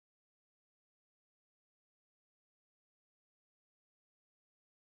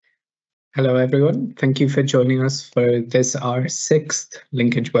Hello, everyone. Thank you for joining us for this, our sixth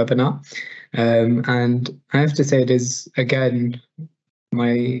LinkAGE webinar. And I have to say it is, again,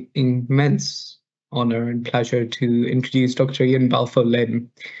 my immense honor and pleasure to introduce Dr. Ian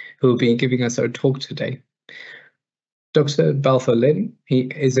Balfour-Lynn, who will be giving us our talk today. Dr. Balfour-Lynn, he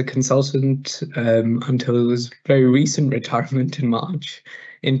is a consultant until his very recent retirement in March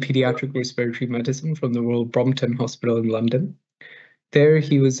in paediatric respiratory medicine from the Royal Brompton Hospital in London. There,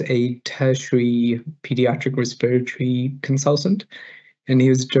 he was a tertiary pediatric respiratory consultant, and he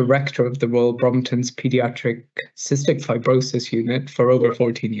was director of the Royal Brompton's Pediatric Cystic Fibrosis Unit for over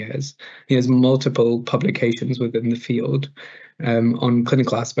 14 years. He has multiple publications within the field on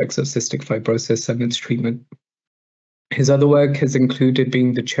clinical aspects of cystic fibrosis and its treatment. His other work has included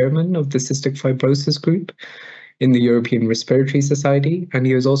being the chairman of the Cystic Fibrosis Group in the European Respiratory Society, and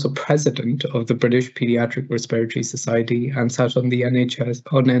he was also president of the British Paediatric Respiratory Society and sat on the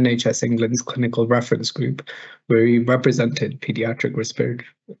NHS England's clinical reference group, where he represented pediatric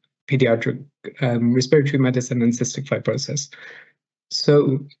respiratory medicine and cystic fibrosis.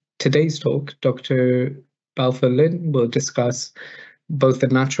 So today's talk, Dr. Balfour-Lynn will discuss both the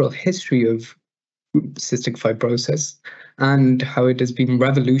natural history of cystic fibrosis and how it has been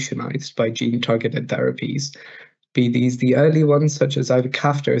revolutionized by gene-targeted therapies, be these the early ones such as either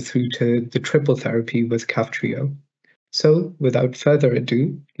Kaftrio through to the triple therapy with Kaftrio. So without further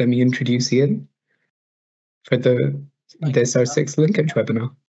ado, let me introduce Ian for this our sixth LinkAGE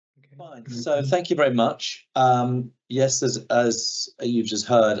webinar. Fine. So thank you very much. Yes, as you've just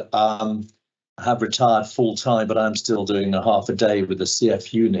heard, I have retired full time, but I'm still doing a half a day with the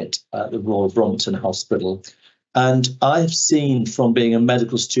CF unit at the Royal Brompton Hospital. And I've seen from being a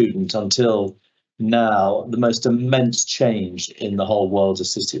medical student until now the most immense change in the whole world of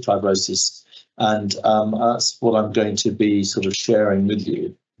cystic fibrosis. And that's what I'm going to be sort of sharing with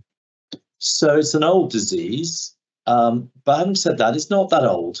you. So it's an old disease, but having said that, it's not that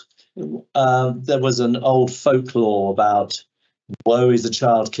old. There was an old folklore about woe is the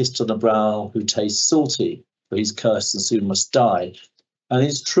child kissed on the brow who tastes salty, for he's cursed and soon must die. And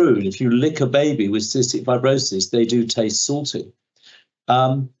it's true, if you lick a baby with cystic fibrosis, they do taste salty.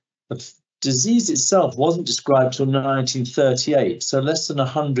 The disease itself wasn't described till 1938, so less than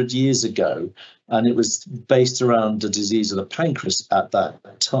 100 years ago, and it was based around the disease of the pancreas at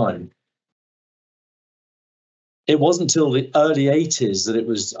that time. It wasn't until the early 80s that it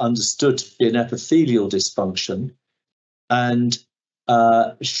was understood to be an epithelial dysfunction. And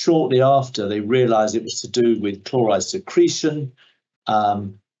shortly after, they realized it was to do with chloride secretion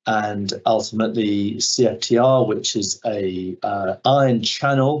and ultimately CFTR, which is a ion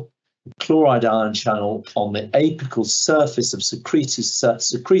channel, chloride ion channel on the apical surface of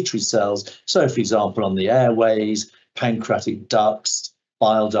secretory cells. So, for example, on the airways, pancreatic ducts,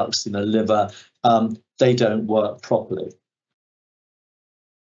 bile ducts in the liver, they don't work properly.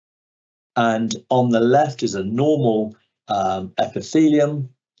 And on the left is a normal epithelium,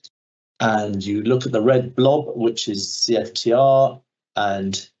 and you look at the red blob, which is CFTR,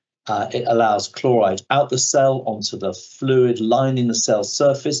 and it allows chloride out the cell onto the fluid lining the cell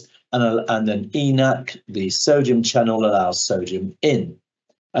surface, and then ENaC, the sodium channel, allows sodium in.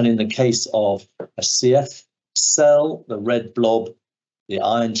 And in the case of a CF cell, the red blob, the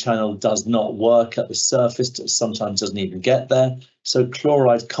ion channel does not work at the surface, it sometimes doesn't even get there. So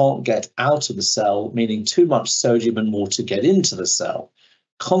chloride can't get out of the cell, meaning too much sodium and water get into the cell.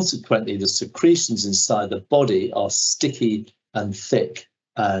 Consequently, the secretions inside the body are sticky and thick,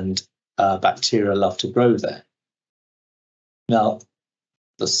 and bacteria love to grow there. Now,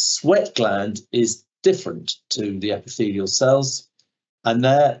 the sweat gland is different to the epithelial cells, and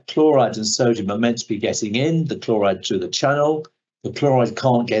there chloride and sodium are meant to be getting in, the chloride through the channel. The chloride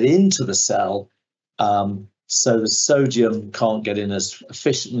can't get into the cell, so the sodium can't get in as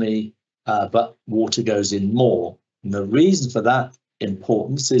efficiently, but water goes in more. And the reason for that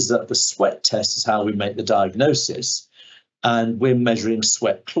importance is that the sweat test is how we make the diagnosis, and we're measuring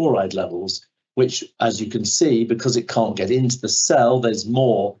sweat chloride levels, which, as you can see, because it can't get into the cell, there's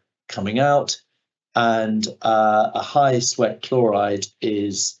more coming out, and a high sweat chloride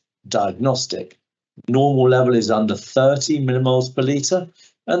is diagnostic. Normal level is under 30 millimoles per litre,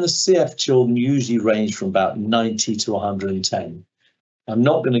 and the CF children usually range from about 90 to 110. I'm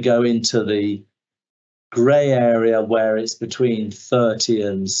not going to go into the grey area where it's between 30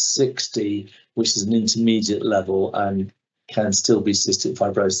 and 60, which is an intermediate level and can still be cystic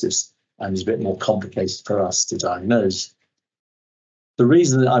fibrosis and is a bit more complicated for us to diagnose. The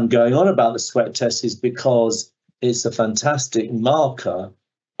reason that I'm going on about the sweat test is because it's a fantastic marker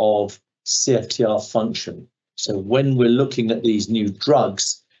of CFTR function. So when we're looking at these new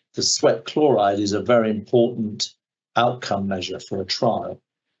drugs, the sweat chloride is a very important outcome measure for a trial,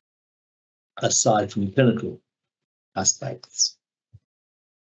 aside from clinical aspects.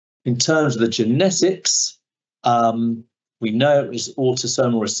 In terms of the genetics, we know it was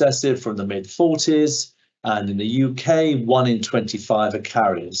autosomal recessive from the mid-40s, and in the UK, 1 in 25 are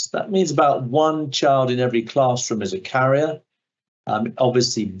carriers. That means about one child in every classroom is a carrier.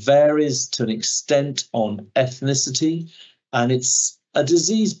 Obviously varies to an extent on ethnicity, and it's a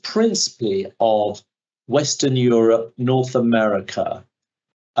disease principally of Western Europe, North America.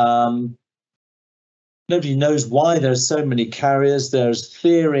 Nobody knows why there's so many carriers. There's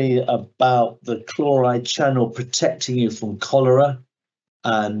theory about the chloride channel protecting you from cholera,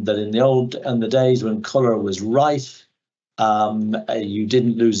 and that in the days when cholera was rife, you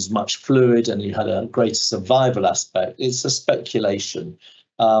didn't lose as much fluid and you had a greater survival aspect. It's a speculation.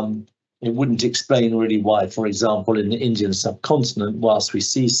 It wouldn't explain really why, for example, in the Indian subcontinent, whilst we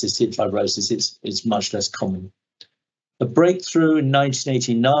see cystic fibrosis, it's much less common. The breakthrough in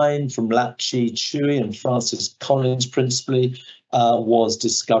 1989 from Lapchi Chui and Francis Collins principally was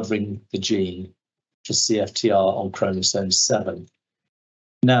discovering the gene for CFTR on chromosome 7.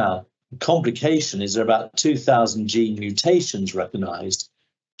 Now, the complication is there are about 2,000 gene mutations recognised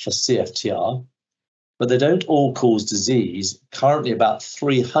for CFTR, but they don't all cause disease. Currently, about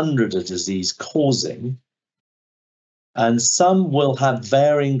 300 are disease causing, and some will have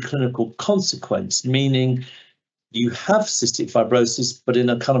varying clinical consequence, meaning you have cystic fibrosis, but in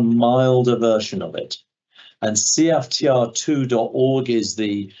a kind of milder version of it. And CFTR2.org is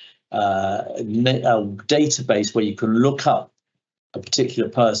the database where you can look up a particular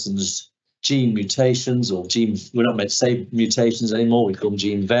person's gene mutations, or gene, we're not meant to say mutations anymore, we call them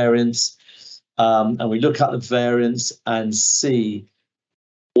gene variants. And we look at the variants and see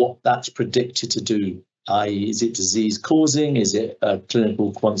what that's predicted to do, i.e. is it disease causing, is it a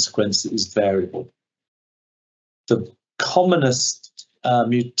clinical consequence that is variable? The commonest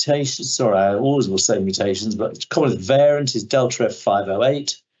mutation, sorry, I always will say mutations, but the commonest variant is delta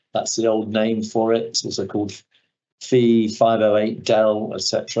F508. That's the old name for it. It's also called Phi 508, Del,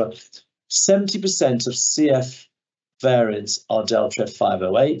 etc. 70% of CF variants are delta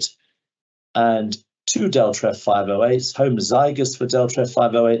F508, and 2 delta F508s, homozygous for delta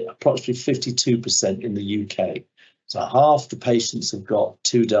F508, approximately 52% in the UK. So half the patients have got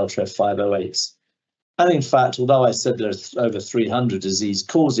 2 delta F508s. And in fact, although I said there's over 300 disease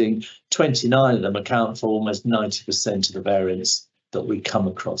causing, 29 of them account for almost 90% of the variants that we come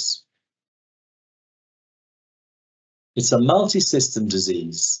across. It's a multi-system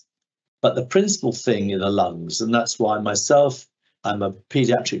disease, but the principal thing are the lungs, and that's why I'm a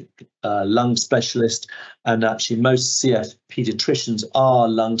paediatric lung specialist, and actually most CF paediatricians are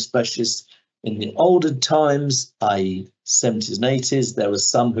lung specialists. In the older times, i.e. 70s and 80s, there were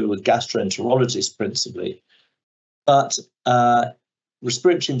some who were gastroenterologists principally, but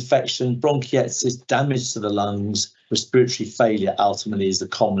respiratory infection, bronchiectasis, damage to the lungs, respiratory failure ultimately is the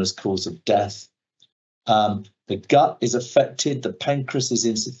commonest cause of death. The gut is affected, the pancreas is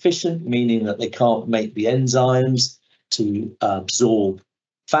insufficient, meaning that they can't make the enzymes to absorb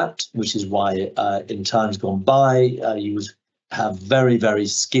fat, which is why in times gone by you would have very, very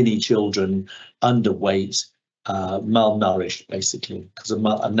skinny children, underweight, malnourished, basically, because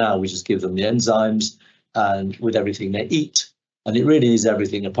now we just give them the enzymes and with everything they eat, and it really is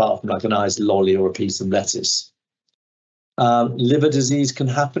everything apart from like a nice lolly or a piece of lettuce. Liver disease can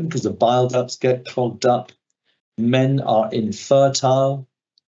happen because the bile ducts get clogged up. Men are infertile.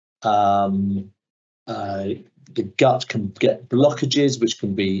 The gut can get blockages, which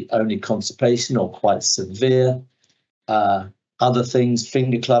can be only constipation or quite severe. Other things,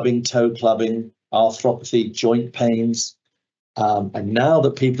 finger clubbing, toe clubbing, arthropathy, joint pains. And now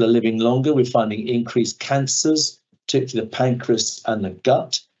that people are living longer, we're finding increased cancers, particularly the pancreas and the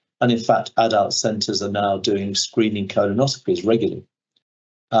gut. And in fact, adult centres are now doing screening colonoscopies regularly.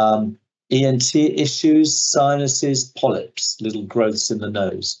 ENT issues, sinuses, polyps, little growths in the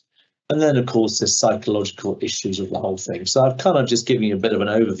nose. And then, of course, there's psychological issues of the whole thing. So I've kind of just given you a bit of an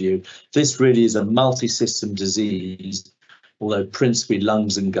overview. This really is a multi-system disease, although principally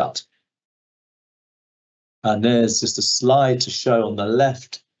lungs and gut. And there's just a slide to show on the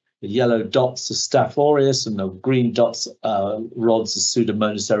left, the yellow dots are Staph aureus and the green dots rods are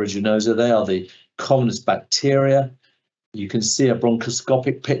Pseudomonas aeruginosa. They are the commonest bacteria. You can see a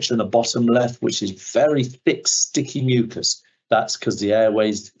bronchoscopic picture in the bottom left, which is very thick, sticky mucus. That's because the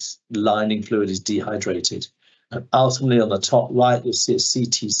airways lining fluid is dehydrated. And ultimately on the top right, you'll see a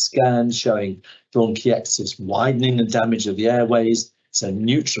CT scan showing bronchiectasis widening and damage of the airways. It's a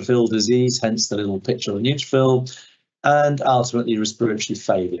neutrophil disease, hence the little picture of a neutrophil. and ultimately respiratory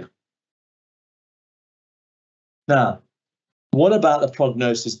failure. Now, what about the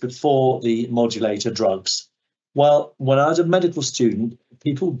prognosis before the modulator drugs? Well, when I was a medical student,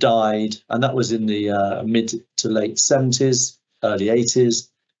 people died, and that was in the mid to late 70s, early 80s.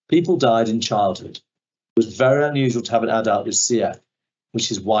 People died in childhood. It was very unusual to have an adult with CF, which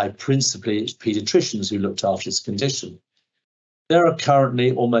is why principally it's paediatricians who looked after this condition. There are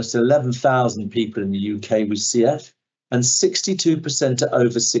currently almost 11,000 people in the UK with CF, and 62% are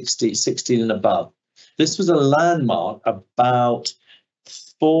over 16 and above. This was a landmark about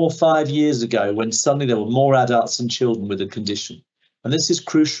 4 or 5 years ago when suddenly there were more adults than children with the condition. And this is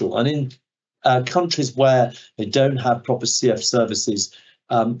crucial. And in countries where they don't have proper CF services,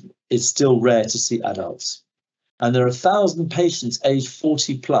 it's still rare to see adults. And there are 1,000 patients aged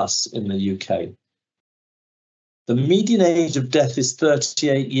 40 plus in the UK. The median age of death is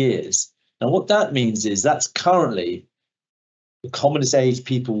 38 years. Now, what that means is that's currently the commonest age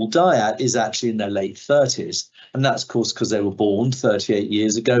people will die at is actually in their late 30s. And that's, of course, because they were born 38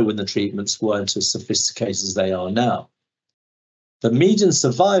 years ago when the treatments weren't as sophisticated as they are now. The median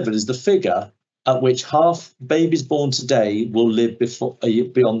survival is the figure at which half babies born today will live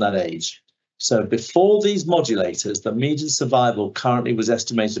beyond that age. So before these modulators, the median survival currently was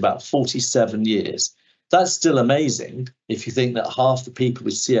estimated about 47 years. That's still amazing if you think that half the people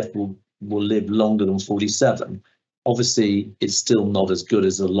with CF will live longer than 47. Obviously, it's still not as good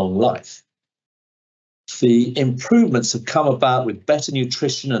as a long life. The improvements have come about with better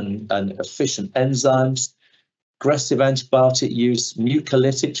nutrition and efficient enzymes, aggressive antibiotic use,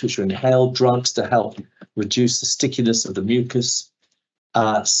 mucolytics, which are inhaled drugs to help reduce the stickiness of the mucus,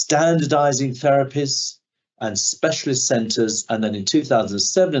 standardizing therapies and specialist centres. And then in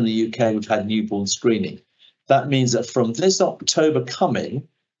 2007 in the UK, we've had newborn screening. That means that from this October coming,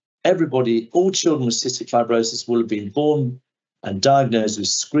 everybody, all children with cystic fibrosis will have been born and diagnosed with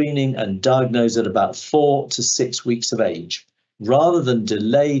screening and diagnosed at about 4 to 6 weeks of age, rather than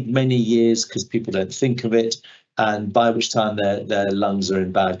delayed many years because people don't think of it, and by which time their lungs are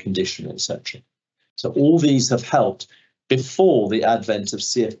in bad condition, etc. So all these have helped before the advent of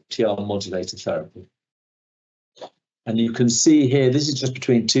CFTR modulator therapy. And you can see here, this is just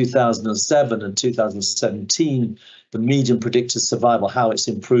between 2007 and 2017, the median predicted survival, how it's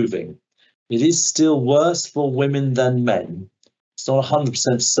improving. It is still worse for women than men. It's not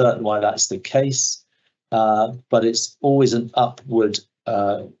 100% certain why that's the case, but it's always an upward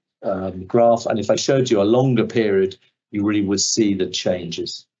graph. And if I showed you a longer period, you really would see the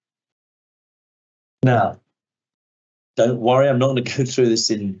changes. Now, don't worry, I'm not going to go through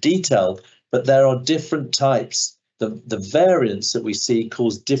this in detail, but there are different types. The variants that we see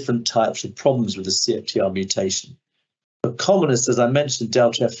cause different types of problems with the CFTR mutation. The commonest, as I mentioned,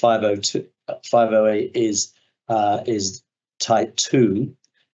 Delta F508 is type 2,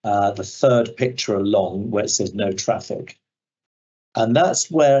 the third picture along where it says no traffic. And that's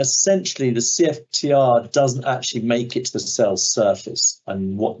where essentially the CFTR doesn't actually make it to the cell's surface,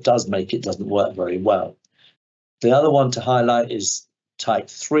 and what does make it doesn't work very well. The other one to highlight is type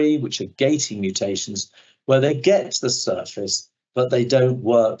 3, which are gating mutations, where they get to the surface, but they don't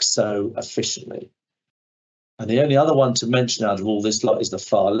work so efficiently. And the only other one to mention out of all this lot is the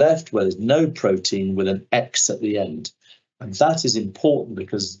far left, where there's no protein with an X at the end. And that is important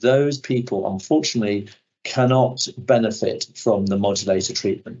because those people, unfortunately, cannot benefit from the modulator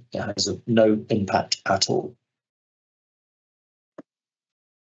treatment. It has no impact at all.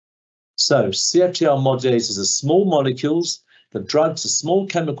 So CFTR modulators are small molecules. The drugs are small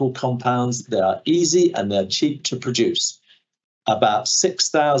chemical compounds. They are easy and they're cheap to produce. About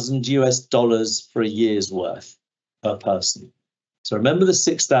 $6,000 US for a year's worth per person. So remember the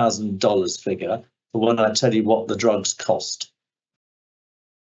 $6,000 figure for when I tell you what the drugs cost.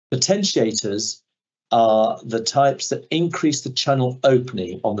 Potentiators are the types that increase the channel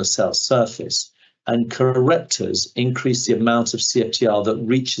opening on the cell surface, and correctors increase the amount of CFTR that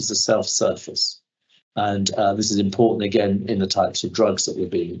reaches the cell surface. And this is important again in the types of drugs that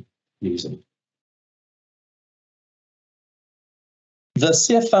we're using. The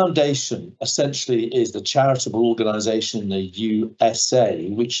CF Foundation essentially is the charitable organisation in the USA,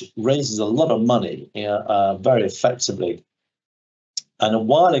 which raises a lot of money very effectively. And a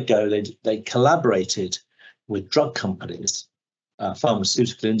while ago, they collaborated with drug companies,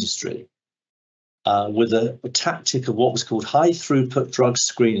 pharmaceutical industry, with a tactic of what was called high throughput drug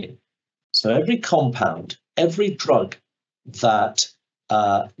screening. So every compound, every drug that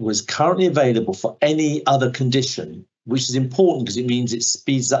was currently available for any other condition, which is important because it means it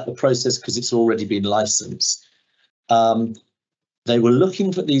speeds up the process because it's already been licensed. They were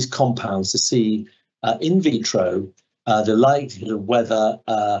looking for these compounds to see in vitro the likelihood of whether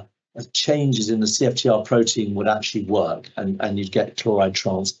changes in the CFTR protein would actually work and you'd get chloride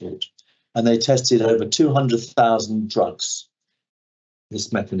transport. And they tested over 200,000 drugs,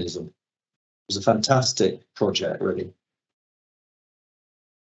 this mechanism. It was a fantastic project, really.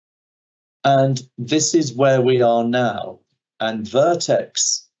 And this is where we are now. And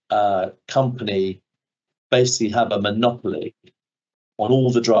Vertex company basically have a monopoly on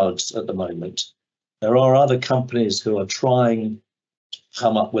all the drugs at the moment. There are other companies who are trying to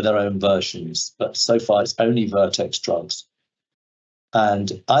come up with their own versions, but so far it's only Vertex drugs. And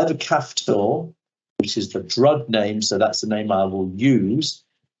Kaftrio, which is the drug name, so that's the name I will use.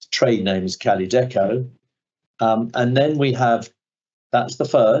 The trade name is Kalydeco. And then we have, that's the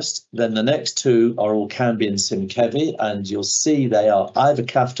first. Then the next two are all Orkambi and Symkevi, and you'll see they are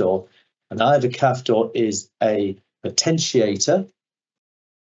Kaftrio. And Kaftrio is a potentiator,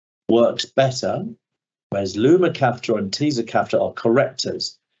 works better, whereas Lumacaftor and Tezacaftor are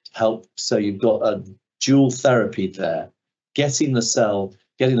correctors, help. So you've got a dual therapy there, getting the cell,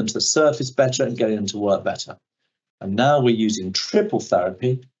 getting them to the surface better and getting them to work better. And now we're using triple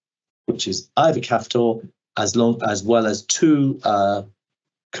therapy, which is Kaftrio as well as two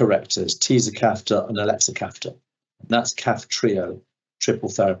correctors, Tezacaftor and Alexacaftor. And that's Kaftrio, triple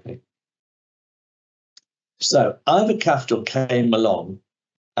therapy. So Kaftrio came along,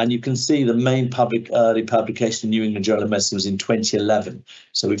 and you can see the main early publication in New England Journal of Medicine was in 2011.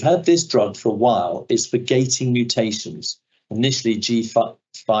 So we've had this drug for a while. It's for gating mutations. Initially,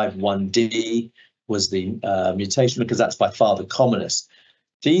 G51D was the mutation because that's by far the commonest.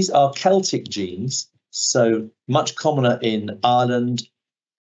 These are Celtic genes, so much commoner in Ireland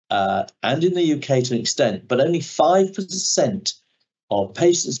and in the UK to an extent, but only 5% of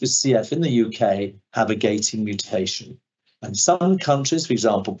patients with CF in the UK have a gating mutation. And some countries, for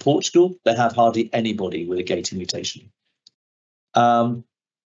example, Portugal, they have hardly anybody with a gating mutation.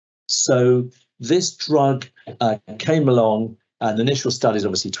 So this drug came along, and the initial study is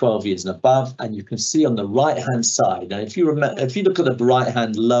obviously 12 years and above, and you can see on the right-hand side. Now, if you remember, if you look at the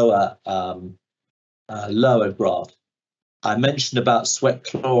right-hand lower graph, I mentioned about sweat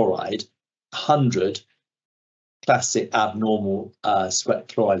chloride, 100 classic abnormal sweat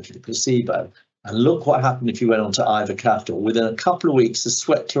chloride for the placebo. And look what happened if you went on to Kaftrio. Within a couple of weeks, the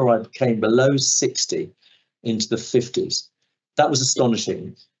sweat chloride came below 60 into the 50s. That was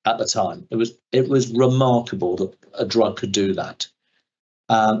astonishing at the time. It was remarkable that a drug could do that.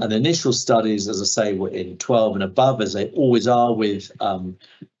 And the initial studies, as I say, were in 12 and above, as they always are with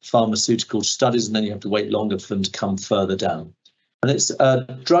pharmaceutical studies, and then you have to wait longer for them to come further down. And it's a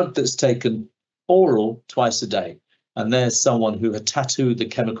drug that's taken oral twice a day. And there's someone who had tattooed the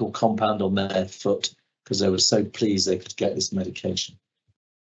chemical compound on their foot because they were so pleased they could get this medication.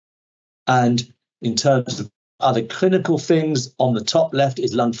 And in terms of other clinical things, on the top left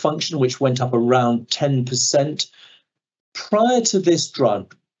is lung function, which went up around 10%. Prior to this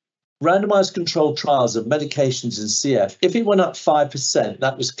drug, randomized controlled trials of medications in CF, if it went up 5%,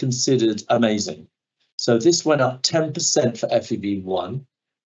 that was considered amazing. So this went up 10% for FEV1.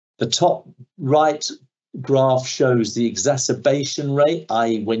 The top right graph shows the exacerbation rate,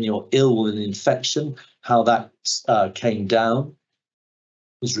 i.e. when you're ill with an infection, how that came down,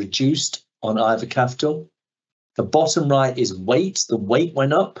 was reduced on Kaftrio. The bottom right is weight. The weight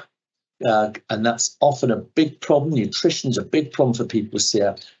went up, and that's often a big problem. Nutrition is a big problem for people with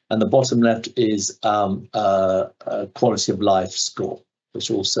CF. And the bottom left is a quality of life score,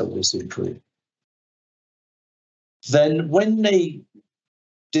 which also was improved. Then when they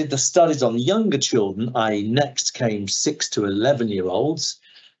did the studies on younger children, i.e. next came 6 to 11-year-olds,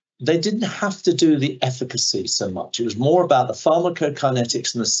 they didn't have to do the efficacy so much. It was more about the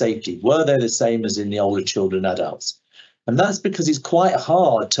pharmacokinetics and the safety. Were they the same as in the older children and adults? And that's because it's quite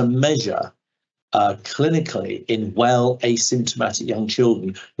hard to measure clinically in well asymptomatic young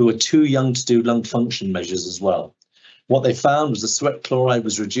children who are too young to do lung function measures as well. What they found was the sweat chloride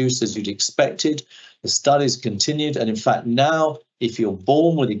was reduced as you'd expected. The studies continued, and in fact now, if you're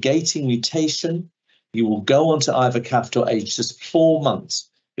born with a gating mutation, you will go on to Kaftrio age just 4 months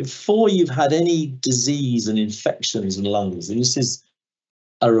before you've had any disease and infections in lungs. And this is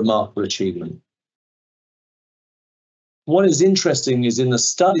a remarkable achievement. What is interesting is in the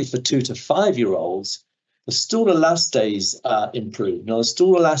study for 2 to 5-year-olds, the stool elastase improved. Now, the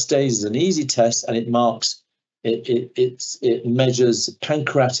stool elastase is an easy test, and it marks it measures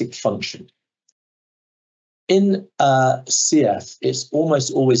pancreatic function. In CF, it's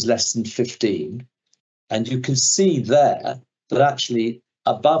almost always less than 15, and you can see there that actually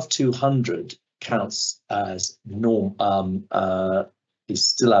above 200 counts as norm, is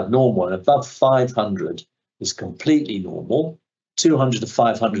still abnormal, and above 500 is completely normal. 200 to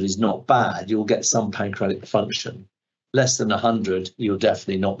 500 is not bad. You'll get some pancreatic function. Less than 100, you're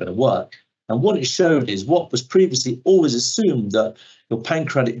definitely not going to work. And what it showed is what was previously always assumed, that your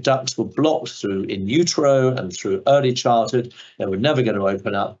pancreatic ducts were blocked through in utero and through early childhood. They were never going to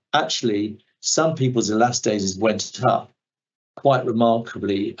open up. Actually, some people's elastases went up quite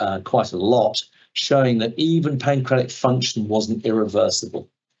remarkably, quite a lot, showing that even pancreatic function wasn't irreversible.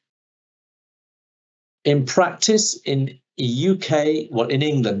 In practice, in the UK, well, in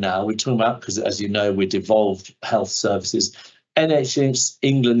England now, we're talking about, because as you know, we devolved health services. NHS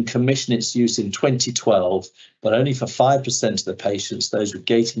England commissioned its use in 2012, but only for 5% of the patients, those with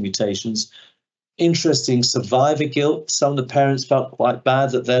gating mutations. Interesting survivor guilt. Some of the parents felt quite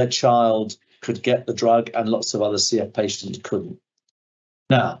bad that their child could get the drug and lots of other CF patients couldn't.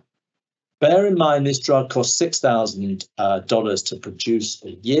 Now, bear in mind this drug costs $6,000 to produce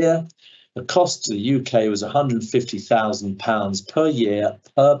a year. The cost to the UK was £150,000 per year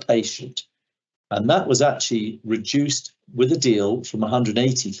per patient. And that was actually reduced with a deal from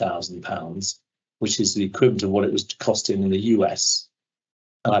 £180,000, which is the equivalent of what it was costing in the US.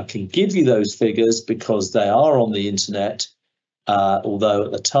 And I can give you those figures because they are on the internet, although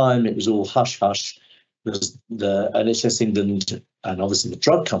at the time it was all hush-hush. The NHS England and obviously the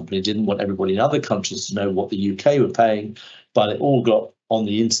drug company didn't want everybody in other countries to know what the UK were paying, but it all got on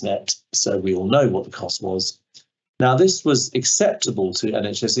the internet, so we all know what the cost was. Now, this was acceptable to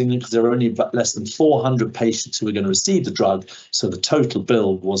NHS England because there were only less than 400 patients who were going to receive the drug, so the total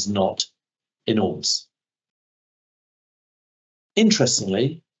bill was not enormous.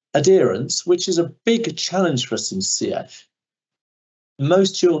 Interestingly, adherence, which is a big challenge for us in CF.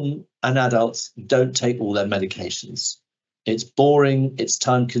 Most children and adults don't take all their medications. It's boring, it's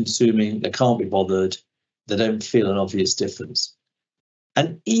time-consuming, they can't be bothered, they don't feel an obvious difference.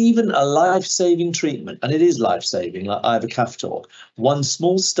 And even a life-saving treatment, and it is life-saving, like Kaftrio, one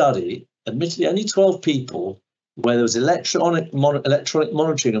small study, admittedly only 12 people, where there was electronic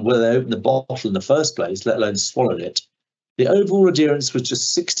monitoring of whether they opened the bottle in the first place, let alone swallowed it, the overall adherence was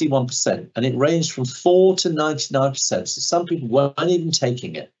just 61%, and it ranged from 4 to 99%. So some people weren't even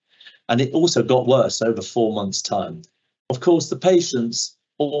taking it. And it also got worse over 4 months' time. Of course, the patients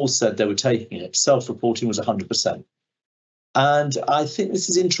all said they were taking it. Self-reporting was 100%. And I think this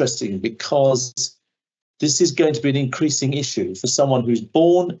is interesting because this is going to be an increasing issue for someone who's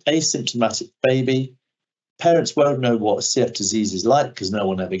born asymptomatic baby. Parents won't know what CF disease is like because no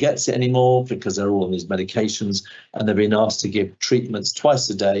one ever gets it anymore because they're all on these medications and they're being asked to give treatments twice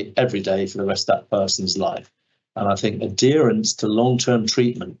a day, every day for the rest of that person's life. And I think adherence to long-term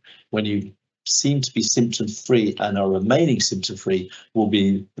treatment when you seem to be symptom-free and are remaining symptom-free will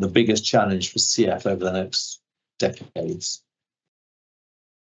be the biggest challenge for CF over the next decades.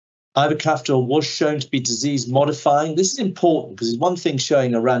 Kaftrio was shown to be disease modifying. This is important because it's one thing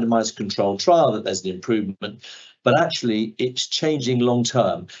showing a randomized controlled trial that there's an improvement, but actually it's changing long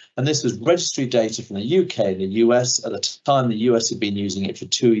term. And this was registry data from the UK and the US. At the time, the US had been using it for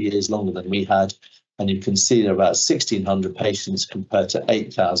 2 years longer than we had. And you can see there are about 1,600 patients compared to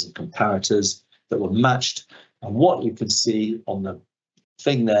 8,000 comparators that were matched. And what you can see on the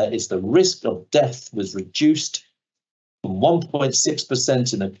thing there is the risk of death was reduced from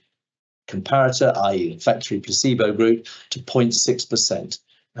 1.6% in the comparator, i.e. factory placebo group, to 0.6%.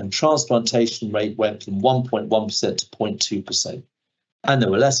 And transplantation rate went from 1.1% to 0.2%. And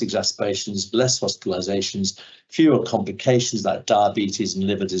there were less exacerbations, less hospitalizations, fewer complications like diabetes and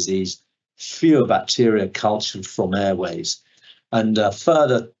liver disease, fewer bacteria cultured from airways. And a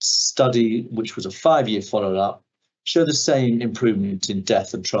further study, which was a 5-year follow-up, showed the same improvement in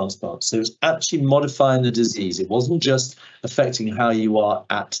death and transplant. So it was actually modifying the disease. It wasn't just affecting how you are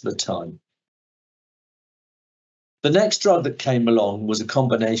at the time. The next drug that came along was a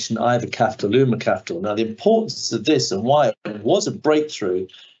combination Kaftrio. Now, the importance of this and why it was a breakthrough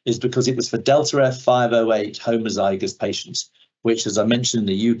is because it was for Delta F508 homozygous patients, which, as I mentioned,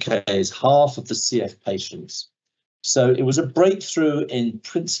 in the UK is half of the CF patients. So it was a breakthrough in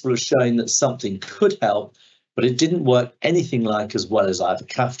principle of showing that something could help, but it didn't work anything like as well as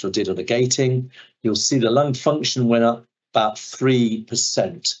Kaftrio did on the gating. You'll see the lung function went up about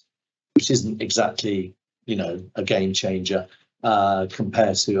 3%, which isn't exactly, a game changer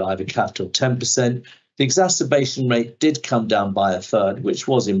compared to Kaftrio 10%. The exacerbation rate did come down by a third, which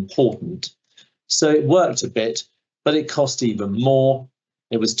was important. So it worked a bit, but it cost even more.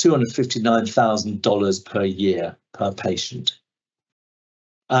 It was $259,000 per year per patient.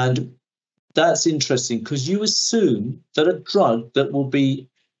 And that's interesting because you assume that a drug that will be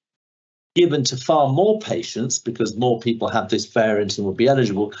given to far more patients because more people have this variant and will be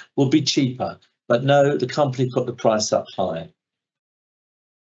eligible will be cheaper. But no, the company put the price up higher.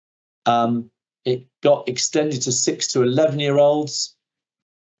 It got extended to 6 to 11-year-olds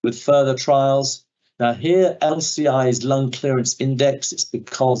with further trials. Now here, LCI's lung clearance index, it's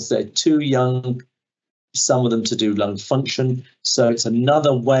because they're too young, some of them, to do lung function. So it's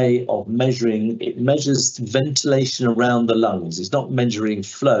another way of measuring. It measures ventilation around the lungs. It's not measuring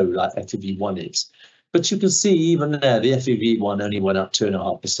flow like FEV1 is. But you can see even there, the FEV1 only went up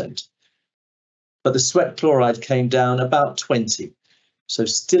 2.5%. But the sweat chloride came down about 20. So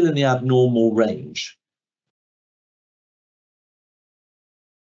still in the abnormal range.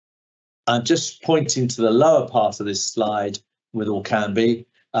 I'm just pointing to the lower part of this slide with Orkambi,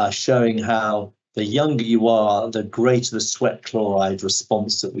 showing how the younger you are, the greater the sweat chloride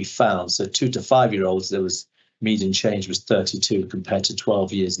response that we found. So 2 to 5-year-olds, there was median change was 32 compared to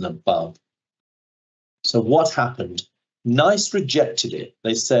 12 years and above. So what happened? NICE rejected it.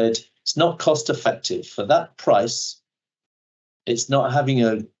 They said it's not cost effective for that price. It's not having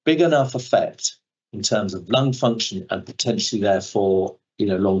a big enough effect in terms of lung function and potentially therefore,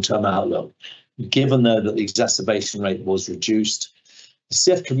 long-term outlook, given though that the exacerbation rate was reduced. The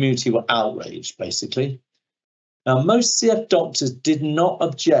CF community were outraged, basically. Now, most CF doctors did not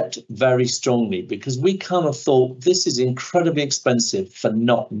object very strongly because we kind of thought this is incredibly expensive for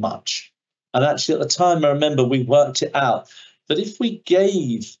not much. And actually, at the time, I remember we worked it out that if we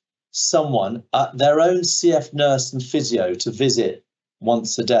gave someone their own CF nurse and physio to visit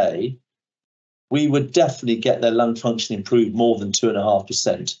once a day, we would definitely get their lung function improved more than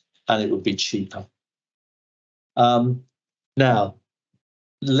 2.5%, and it would be cheaper. Now,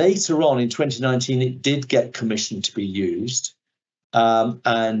 later on in 2019, it did get commissioned to be used,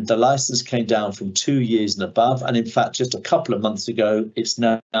 and the license came down from 2 years and above. And in fact, just a couple of months ago, it's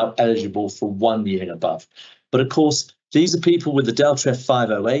now eligible for 1 year and above. But of course, these are people with the Delta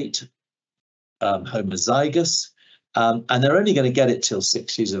F508 homozygous, and they're only going to get it till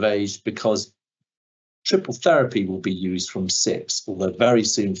 6 years of age because triple therapy will be used from 6, although very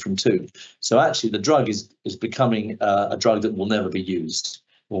soon from 2. So actually, the drug is becoming a drug that will never be used,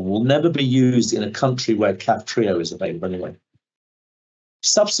 or will never be used in a country where Kaftrio is available anyway.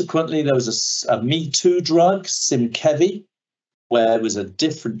 Subsequently, there was a Me Too drug, Simkevi, where it was a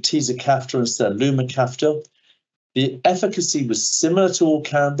different tezacaftor instead of lumacaftor. The efficacy was similar to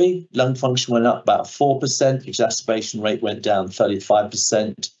Orkambi. Lung function went up about 4%. Exacerbation rate went down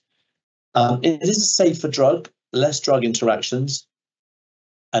 35%. It is a safer drug, less drug interactions,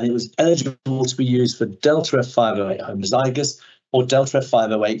 and it was eligible to be used for Delta F508 homozygous or Delta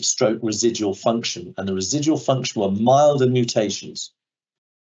F508 stroke residual function. And the residual function were milder mutations.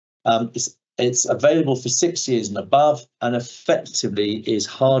 It's available for 6 years and above, and effectively is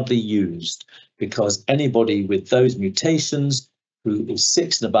hardly used because anybody with those mutations who is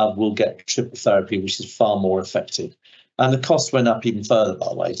 6 and above will get triple therapy, which is far more effective. And the cost went up even further, by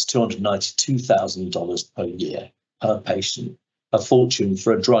the way. It's $292,000 per year per patient, a fortune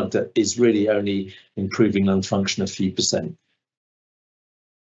for a drug that is really only improving lung function a few percent.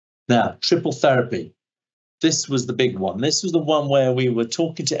 Now, triple therapy. This was the big one. This was the one where we were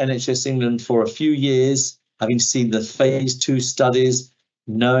talking to NHS England for a few years, having seen the phase 2 studies,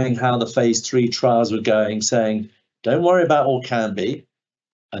 knowing how the phase 3 trials were going, saying, don't worry about Orkambi,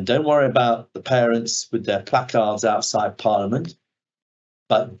 and don't worry about the parents with their placards outside Parliament,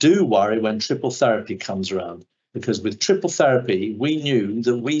 but do worry when triple therapy comes around, because with triple therapy, we knew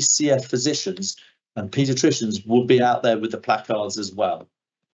that we CF physicians and paediatricians would be out there with the placards as well.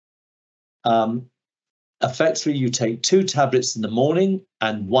 Effectively, you take 2 tablets in the morning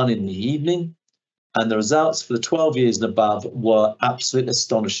and 1 in the evening, and the results for the 12 years and above were absolutely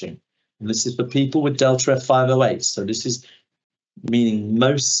astonishing. And this is for people with Delta F508. So this is meaning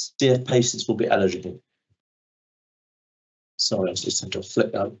most CF patients will be eligible. Sorry, I just had to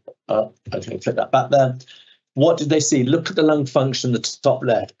flip that up. Okay, flip that back there. What did they see? Look at the lung function, the top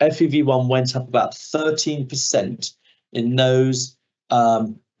left. FEV1 went up about 13% in those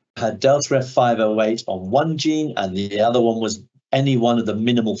had Delta F508 on one gene, and the other one was any one of the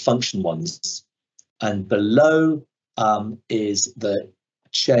minimal function ones. And below is the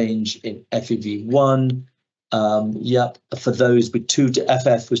change in FEV1. For those with 2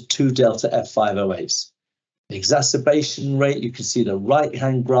 FF was 2 Delta F508s. The exacerbation rate, you can see the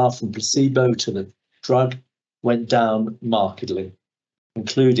right-hand graph from placebo to the drug went down markedly,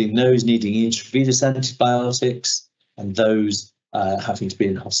 including those needing intravenous antibiotics and those having to be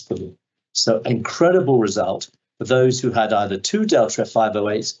in hospital. So incredible result for those who had either 2 Delta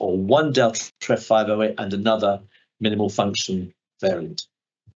F508s or 1 Delta F508 and another minimal function variant.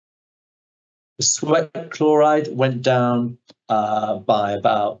 The sweat chloride went down by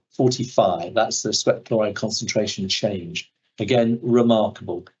about 45. That's the sweat chloride concentration change. Again,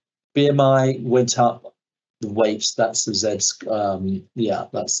 remarkable. BMI went up, the weight, that's the Z, yeah,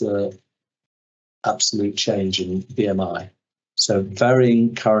 that's the absolute change in BMI. So very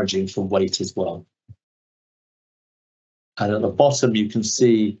encouraging for weight as well. And at the bottom, you can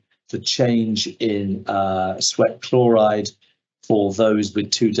see the change in sweat chloride for those with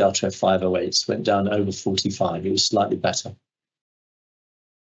 2 delta F508s went down over 45. It was slightly better.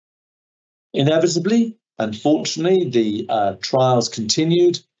 Inevitably, unfortunately, the trials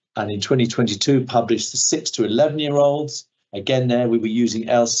continued, and in 2022 published the 6 to 11-year-olds. Again, there we were using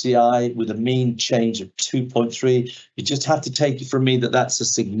LCI with a mean change of 2.3. You just have to take it from me that that's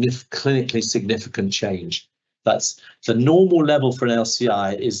a clinically significant change. That's the normal level for an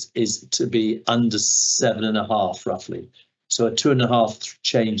LCI is to be under 7.5 roughly. So a 2.5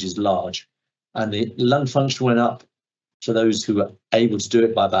 change is large, and the lung function went up for those who were able to do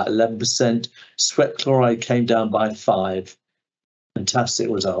it by about 11%. Sweat chloride came down by 5. Fantastic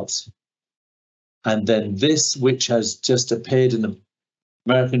results. And then this, which has just appeared in the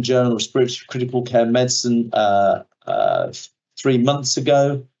American Journal of Respiratory Critical Care Medicine 3 months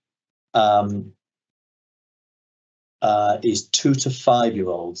ago, is 2 to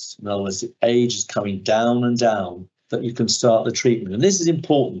 5-year-olds. In other words, the age is coming down and down that you can start the treatment. And this is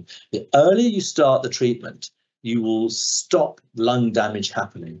important. The earlier you start the treatment, you will stop lung damage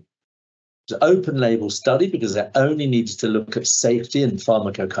happening. It's an open label study because they only needed to look at safety and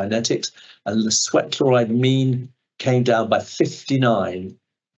pharmacokinetics, and the sweat chloride mean came down by 59.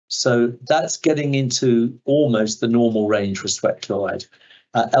 So that's getting into almost the normal range for sweat chloride.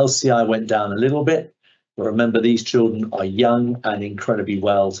 LCI went down a little bit, but remember these children are young and incredibly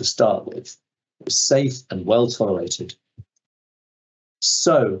well to start with. It was safe and well tolerated.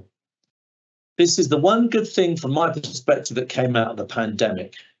 So this is the one good thing from my perspective that came out of the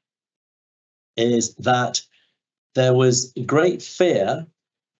pandemic, is that there was great fear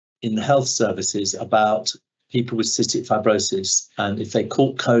in the health services about people with cystic fibrosis, and if they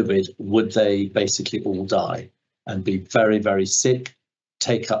caught COVID, would they basically all die and be very, very sick,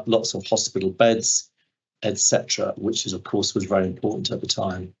 take up lots of hospital beds, etc., which is, of course, was very important at the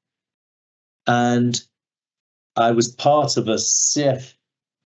time. And I was part of a small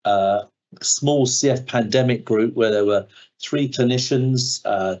CF pandemic group where there were 3 clinicians,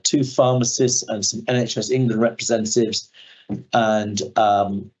 2 pharmacists, and some NHS England representatives, and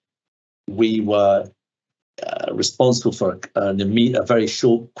we were responsible for a very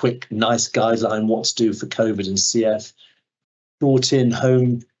short, quick, nice guideline what to do for COVID and CF. Brought in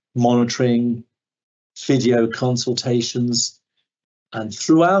home monitoring, video consultations, and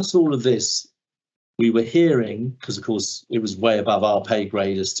throughout all of this, we were hearing, because of course it was way above our pay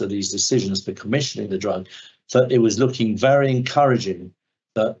grade as to these decisions for commissioning the drug, that it was looking very encouraging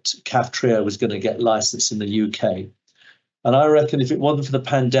that Kaftrio was going to get licensed in the UK. And I reckon if it wasn't for the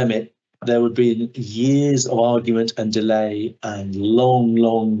pandemic, there would be years of argument and delay and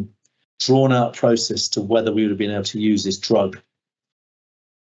long, drawn out process to whether we would have been able to use this drug,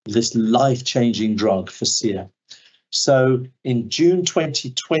 this life-changing drug for CF. So in June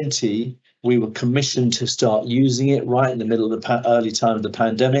 2020, we were commissioned to start using it right in the middle of the early time of the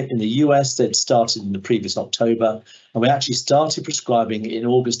pandemic. In the US, they'd started in the previous October, and we actually started prescribing it in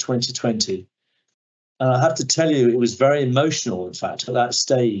August 2020. And I have to tell you, it was very emotional, in fact, at that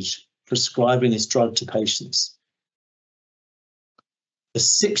stage, prescribing this drug to patients. The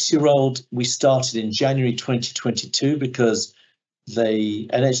 6-year-old, we started in January 2022 because the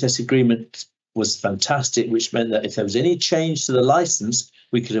NHS agreement was fantastic, which meant that if there was any change to the license,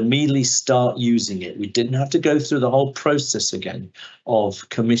 we could immediately start using it. We didn't have to go through the whole process again of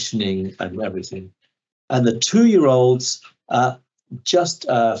commissioning and everything. And the 2-year-olds, just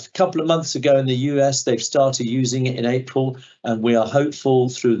a couple of months ago in the US, they've started using it in April, and we are hopeful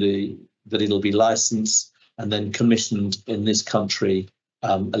that it'll be licensed and then commissioned in this country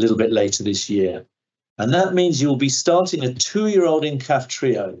a little bit later this year. And that means you'll be starting a 2-year-old in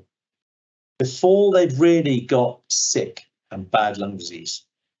Kaftrio before they've really got sick and bad lung disease.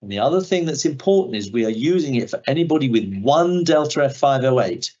 And the other thing that's important is we are using it for anybody with 1 delta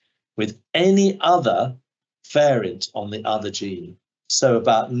F508 with any other variant on the other gene. So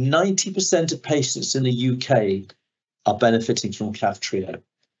about 90% of patients in the UK are benefiting from Kaftrio.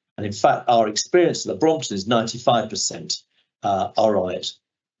 And in fact, our experience at the Brompton is 95% are on it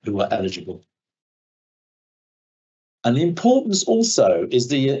who are eligible. And the importance also is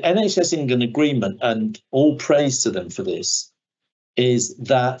the NHS England agreement, and all praise to them for this, is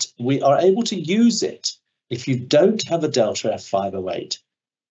that we are able to use it if you don't have a delta F508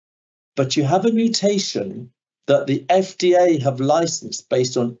 but you have a mutation that the FDA have licensed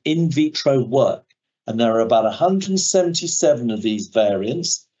based on in vitro work. And there are about 177 of these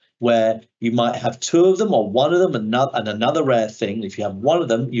variants where you might have 2 of them or 1 of them and another rare thing. If you have 1 of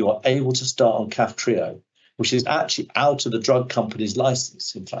them, you are able to start on Kaftrio, which is actually out of the drug company's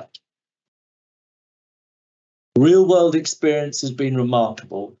license, in fact. Real world experience has been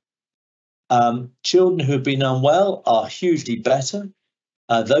remarkable. Children who have been unwell are hugely better.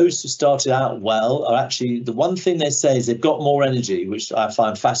 Those who started out well are actually, the one thing they say is they've got more energy, which I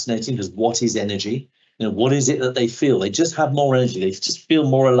find fascinating, because what is energy? You know, what is it that they feel? They just have more energy. They just feel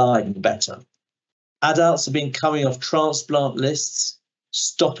more alive and better. Adults have been coming off transplant lists,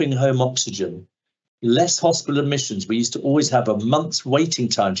 stopping home oxygen, less hospital admissions. We used to always have a month's waiting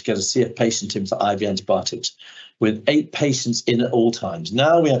time to get a CF patient in for IV antibiotics, with 8 patients in at all times.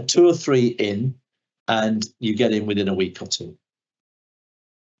 Now we have 2 or 3 in, and you get in within a week or 2.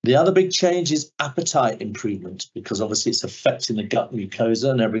 The other big change is appetite improvement, because obviously it's affecting the gut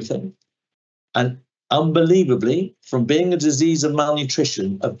mucosa and everything. And unbelievably, from being a disease of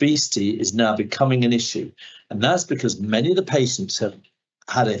malnutrition, obesity is now becoming an issue. And that's because many of the patients have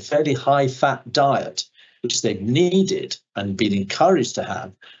had a fairly high fat diet, which they've needed and been encouraged to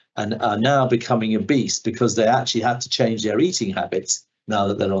have, and are now becoming obese because they actually have to change their eating habits now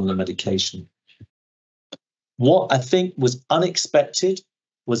that they're on the medication. What I think was unexpected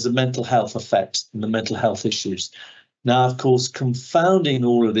was the mental health effects and the mental health issues. Now, of course, confounding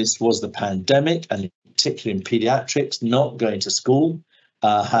all of this was the pandemic, and particularly in paediatrics, not going to school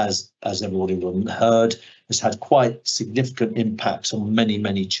has, as everybody will have heard, has had quite significant impacts on many,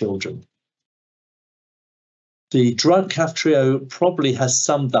 many children. The drug Kaftrio probably has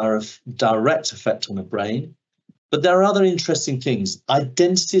some direct effect on the brain, but there are other interesting things.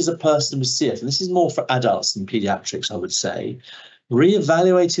 Identity as a person with CF, and this is more for adults than paediatrics, I would say.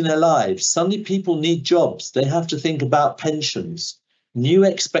 Re-evaluating their lives. Suddenly people need jobs. They have to think about pensions, new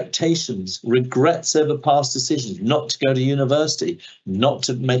expectations, regrets over past decisions, not to go to university, not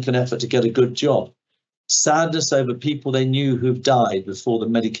to make an effort to get a good job, sadness over people they knew who've died before the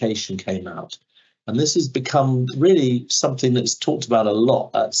medication came out. And this has become really something that's talked about a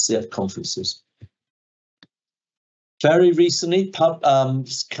lot at CF conferences. Very recently, come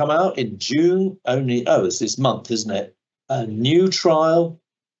out in June, it's this month, isn't it? A new trial,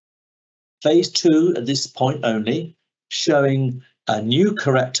 phase 2 at this point only, showing a new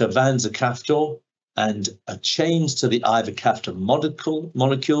corrector vanzacaftor and a change to the ivacaftor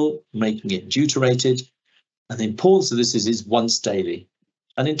molecule, making it deuterated. And the importance of this is it's once daily.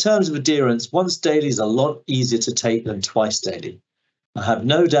 And in terms of adherence, once daily is a lot easier to take than twice daily. I have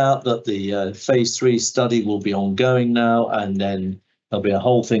no doubt that the phase 3 study will be ongoing now, and then there'll be a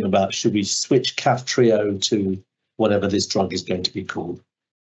whole thing about should we switch Kaftrio to whatever this drug is going to be called.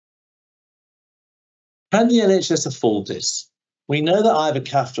 Can the NHS afford this? We know that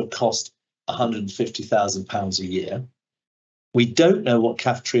ivacaftor costs £150,000 a year. We don't know what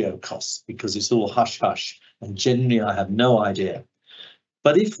Kaftrio costs because it's all hush-hush, and genuinely I have no idea.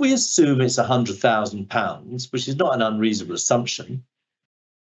 But if we assume it's £100,000, which is not an unreasonable assumption,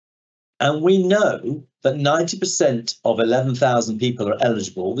 and we know that 90% of 11,000 people are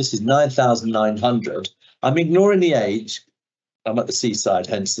eligible, this is 9,900. I'm ignoring the age. I'm at the seaside,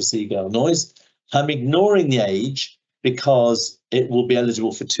 hence the seagull noise. I'm ignoring the age because it will be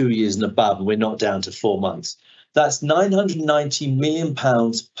eligible for 2 years and above, and we're not down to 4 months. That's £990 million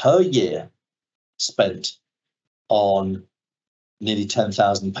per year spent on nearly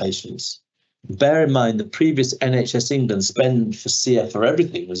 10,000 patients. Bear in mind the previous NHS England spend for CF for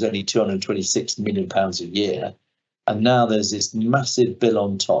everything was only £226 million a year, and now there's this massive bill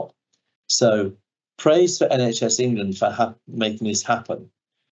on top. So praise for NHS England for making this happen,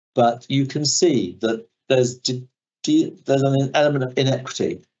 but you can see that there's an element of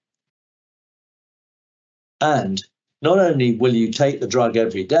inequity. And not only will you take the drug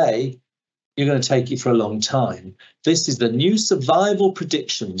every day, you're going to take it for a long time. This is the new survival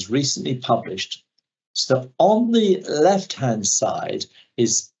predictions recently published. So on the left-hand side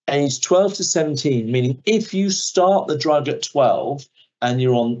is age 12 to 17, meaning if you start the drug at 12 and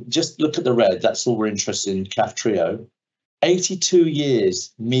you're on, just look at the red, that's all we're interested in, Kaftrio, 82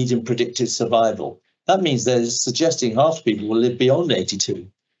 years median predicted survival. That means they're suggesting half people will live beyond 82.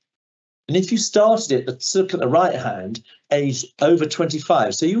 And if you started it, let's look at the right hand, age over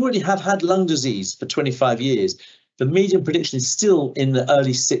 25. So you already have had lung disease for 25 years. The median prediction is still in the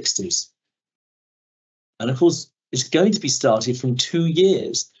early 60s. And of course, it's going to be started from 2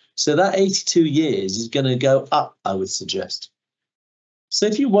 years. So that 82 years is going to go up, I would suggest. So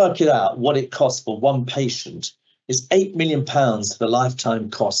if you work it out, what it costs for one patient, is £8 million for the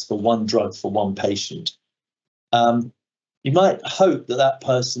lifetime cost for one drug for one patient. You might hope that that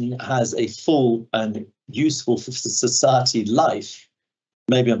person has a full and useful for society life.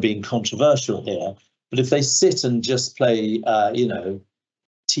 Maybe I'm being controversial here, but if they sit and just play,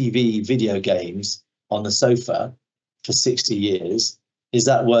 TV video games on the sofa for 60 years, is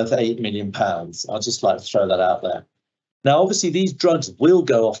that worth £8 million? I'd just like to throw that out there. Now, obviously, these drugs will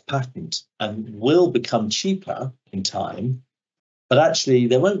go off patent and will become cheaper in time, but actually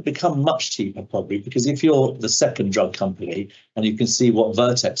they won't become much cheaper probably, because if you're the second drug company and you can see what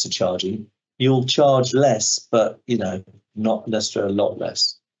Vertex are charging, you'll charge less, but, not necessarily a lot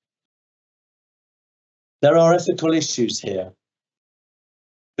less. There are ethical issues here,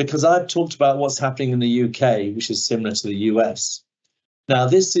 because I've talked about what's happening in the UK, which is similar to the US. Now,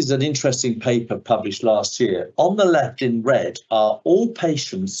 this is an interesting paper published last year. On the left in red are all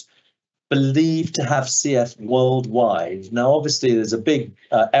patients believed to have CF worldwide. Now, obviously, there's a big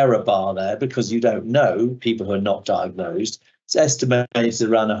error bar there because you don't know people who are not diagnosed. It's estimated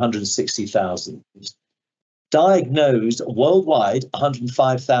around 160,000. Diagnosed worldwide,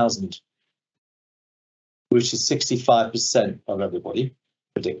 105,000, which is 65% of everybody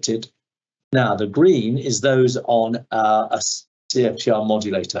predicted. Now, the green is those on a CFTR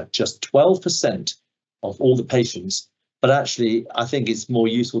modulator, just 12% of all the patients. But actually, I think it's more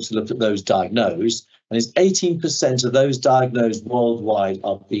useful to look at those diagnosed, and it's 18% of those diagnosed worldwide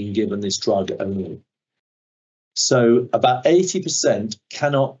are being given this drug only. So about 80%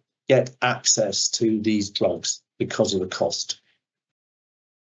 cannot get access to these drugs because of the cost.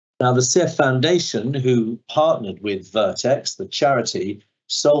 Now, the CF Foundation, who partnered with Vertex, the charity,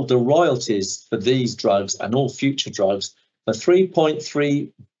 sold the royalties for these drugs and all future drugs for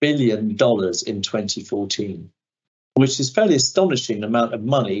 $3.3 billion in 2014, which is fairly astonishing amount of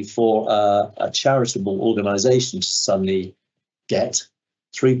money for a charitable organisation to suddenly get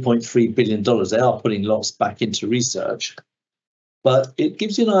 $3.3 billion. They are putting lots back into research, but it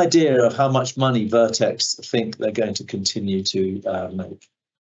gives you an idea of how much money Vertex think they're going to continue to make.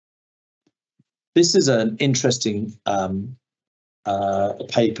 This is an interesting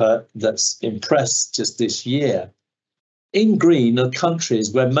paper that's in press just this year. In green are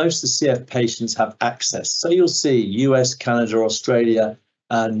countries where most of the CF patients have access. So you'll see US, Canada, Australia,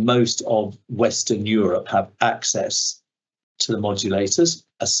 and most of Western Europe have access to the modulators,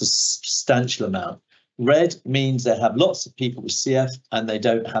 a substantial amount. Red means they have lots of people with CF and they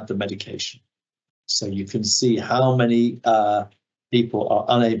don't have the medication. So you can see how many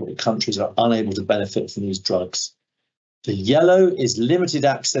countries are unable to benefit from these drugs. The yellow is limited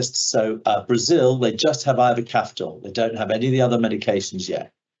access. So Brazil, they just have ivacaftor. They don't have any of the other medications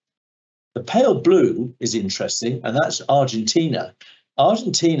yet. The pale blue is interesting, and that's Argentina.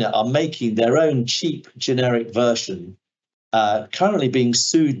 Argentina are making their own cheap generic version, currently being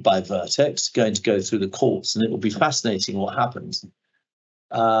sued by Vertex, going to go through the courts, and it will be fascinating what happens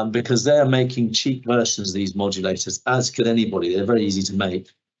because they're making cheap versions of these modulators, as could anybody. They're very easy to make.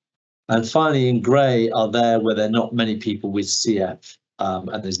 And finally, in grey are there where there are not many people with CF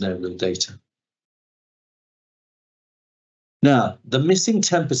and there's no real data. Now, the missing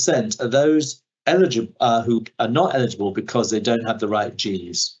 10% are those eligible who are not eligible because they don't have the right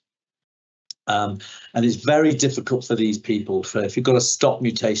genes. And it's very difficult for these people if you've got a stop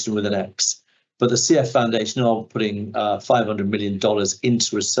mutation with an X. But the CF Foundation are putting $500 million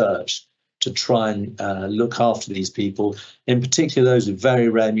into research to try and look after these people, in particular those with very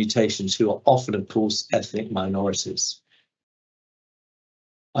rare mutations who are often, of course, ethnic minorities.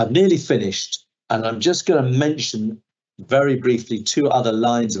 I've nearly finished, and I'm just going to mention very briefly two other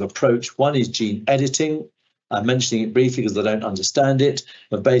lines of approach. One is gene editing. I'm mentioning it briefly because I don't understand it,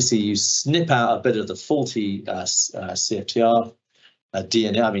 but basically you snip out a bit of the faulty CFTR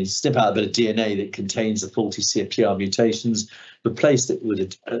DNA, snip out a bit of DNA that contains the faulty CFTR mutations, replace it with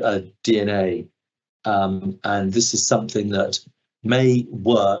a DNA. And this is something that may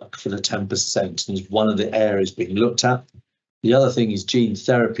work for the 10% and is one of the areas being looked at. The other thing is gene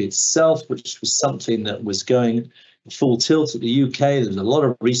therapy itself, which was something that was going full tilt at the UK. There's a lot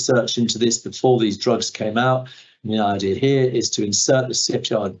of research into this before these drugs came out. And the idea here is to insert the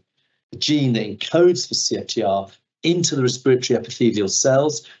CFTR gene that encodes for CFTR into the respiratory epithelial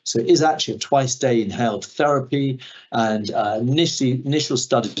cells. So it is actually a twice-day inhaled therapy. And initial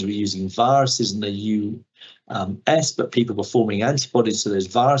studies were using viruses in the US, but people were forming antibodies to those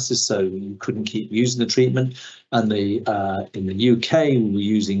viruses, so you couldn't keep using the treatment. And in the UK, we were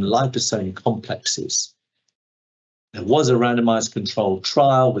using liposome complexes. There was a randomized controlled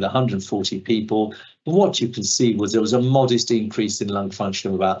trial with 140 people. And what you can see was there was a modest increase in lung function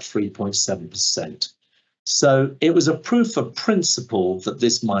of about 3.7%. So it was a proof of principle that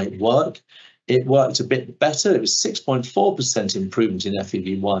this might work. It worked a bit better. It was 6.4% improvement in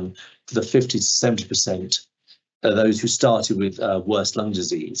FEV1 for the 50 to 70% of those who started with worse lung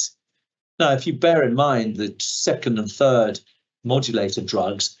disease. Now, if you bear in mind the second and third modulator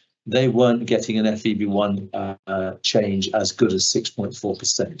drugs, they weren't getting an FEV1 change as good as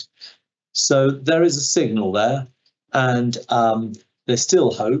 6.4%. So there is a signal there, and there's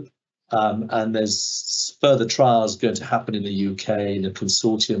still hope. And there's further trials going to happen in the UK in a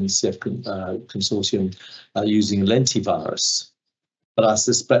consortium, CF consortium, using lentivirus. But I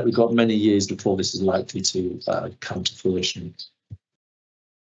suspect we've got many years before this is likely to come to fruition.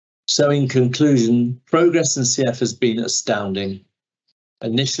 So in conclusion, progress in CF has been astounding.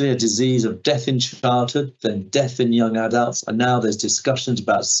 Initially a disease of death in childhood, then death in young adults, and now there's discussions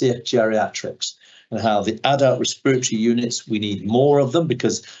about CF geriatrics and how the adult respiratory units, we need more of them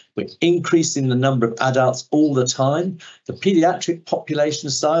because we're increasing the number of adults all the time. The paediatric population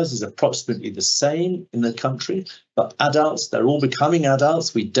size is approximately the same in the country, but adults, they're all becoming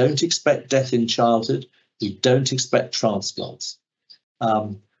adults. We don't expect death in childhood. We don't expect transplants.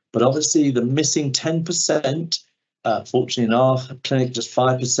 But obviously the missing 10%, fortunately in our clinic, just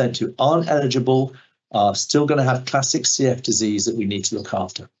 5% who aren't eligible are still going to have classic CF disease that we need to look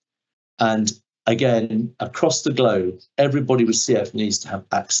after. And again, across the globe, everybody with CF needs to have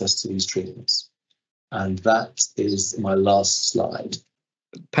access to these treatments. And that is my last slide.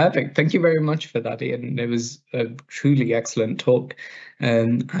 Perfect. Thank you very much for that, Ian. It was a truly excellent talk.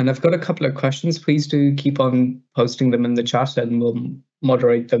 And I've got a couple of questions. Please do keep on posting them in the chat and we'll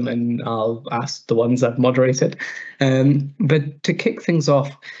moderate them and I'll ask the ones I've moderated. But to kick things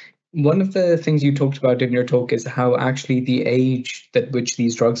off, one of the things you talked about in your talk is how actually the age at which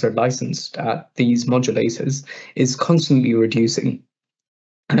these drugs are licensed at, these modulators, is constantly reducing.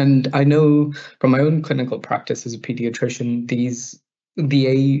 And I know from my own clinical practice as a pediatrician,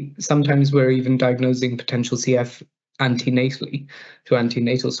 sometimes we're even diagnosing potential CF antenatally through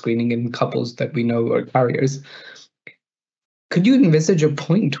antenatal screening in couples that we know are carriers. Could you envisage a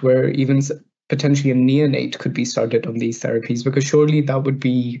point where even potentially a neonate could be started on these therapies? Because surely that would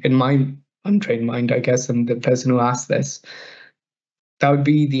be, in my untrained mind, I guess, and the person who asked this, that would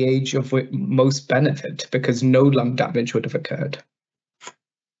be the age of most benefit because no lung damage would have occurred.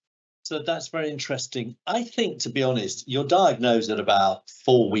 So that's very interesting. I think, to be honest, you're diagnosed at about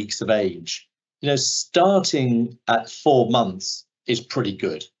 4 weeks of age. You know, starting at 4 months is pretty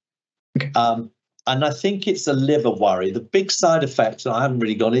good. Okay. And I think it's a liver worry. The big side effect, and I haven't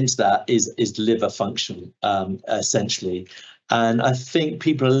really gone into that, is liver function, essentially. And I think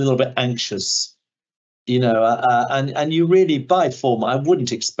people are a little bit anxious, you know, and you really, by 4 months, I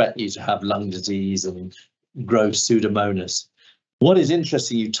wouldn't expect you to have lung disease and gross pseudomonas. What is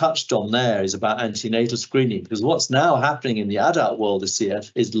interesting, you touched on there, is about antenatal screening, because what's now happening in the adult world of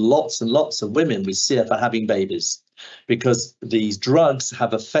CF is lots and lots of women with CF are having babies because these drugs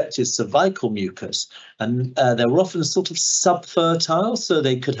have affected cervical mucus and they were often sort of subfertile, so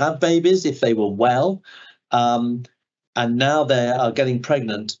they could have babies if they were well. And now they are getting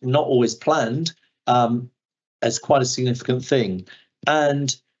pregnant, not always planned, as quite a significant thing.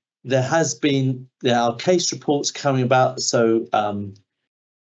 And there are case reports coming about. So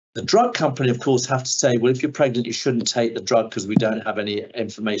the drug company, of course, have to say, well, if you're pregnant, you shouldn't take the drug because we don't have any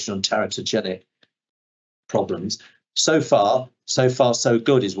information on teratogenic problems. So far, so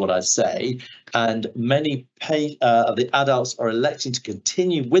good is what I say. And many of the adults are electing to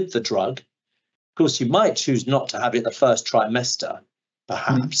continue with the drug. Of course, you might choose not to have it the first trimester,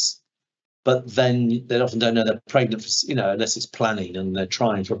 perhaps. But then they often don't know they're pregnant, for, you know, unless it's planning and they're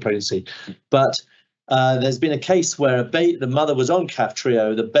trying for a pregnancy. But there's been a case where the mother was on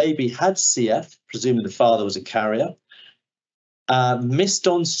Kaftrio, the baby had CF, presuming the father was a carrier, missed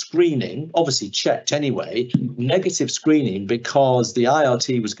on screening, obviously checked anyway, negative screening because the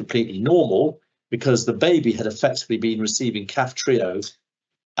IRT was completely normal because the baby had effectively been receiving Kaftrio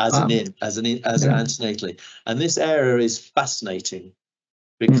as antenatally. And this area is fascinating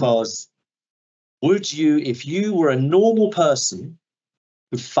because would you, if you were a normal person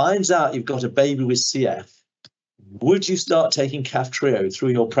who finds out you've got a baby with CF, would you start taking Kaftrio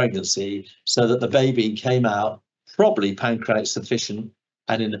through your pregnancy so that the baby came out probably pancreatic sufficient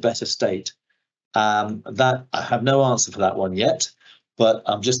and in a better state? That I have no answer for that one yet, but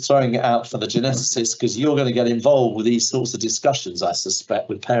I'm just throwing it out for the geneticists because you're going to get involved with these sorts of discussions, I suspect,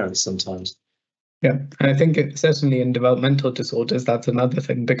 with parents sometimes. Yeah, and I think certainly in developmental disorders, that's another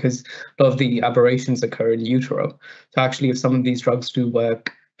thing because a lot of the aberrations occur in utero. So actually, if some of these drugs do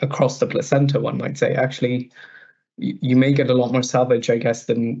work across the placenta, one might say, actually, you may get a lot more salvage, I guess,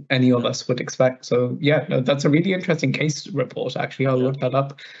 than any of us would expect. So yeah, no, that's a really interesting case report. Actually, I'll look that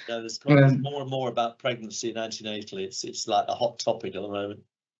up. Yeah, there's more and more about pregnancy and antenatal. It's like a hot topic at the moment.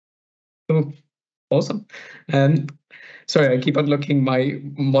 Oh, awesome. Sorry, I keep on looking. My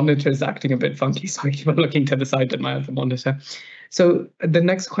monitor's acting a bit funky, so I keep on looking to the side at my other monitor. So the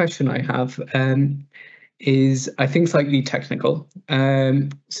next question I have is, I think, slightly technical.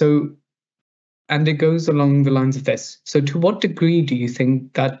 And it goes along the lines of this. So to what degree do you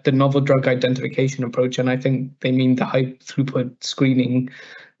think that the novel drug identification approach, and I think they mean the high throughput screening,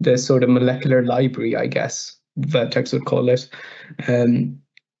 the sort of molecular library, I guess, Vertex would call it,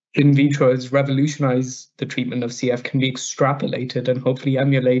 in vitro has revolutionized the treatment of CF, can be extrapolated and hopefully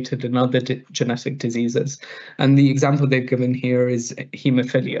emulated in other genetic diseases? And the example they've given here is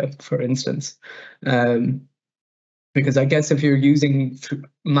hemophilia, for instance. Because I guess if you're using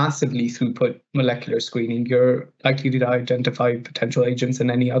massively throughput molecular screening, you're likely to identify potential agents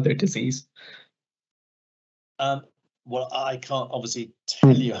in any other disease. Well, I can't obviously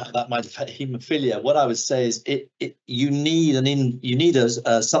tell you how that might affect hemophilia. What I would say is you need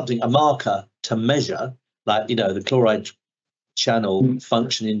a marker to measure, like, you know, the chloride channel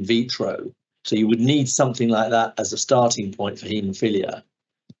function in vitro. So you would need something like that as a starting point for hemophilia.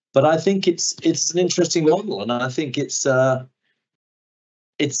 But I think it's an interesting model, and I think it's a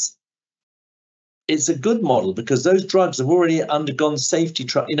good model because those drugs have already undergone safety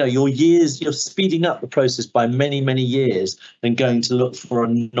trial. You know, you're speeding up the process by many years than going to look for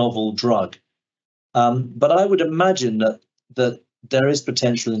a novel drug. But I would imagine that there is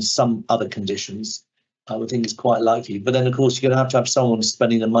potential in some other conditions. I would think it's quite likely. But then, of course, you're going to have someone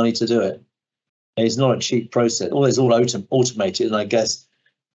spending the money to do it. It's not a cheap process. It's all automated, and I guess,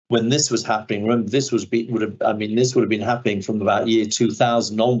 when this was happening, remember, this would have been happening from about year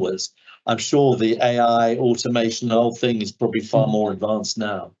 2000 onwards. I'm sure the AI automation, the whole thing is probably far more advanced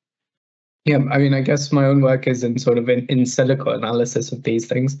now. Yeah, I mean, I guess my own work is in sort of in silico analysis of these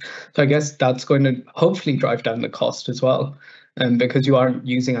things. So I guess that's going to hopefully drive down the cost as well. And because you aren't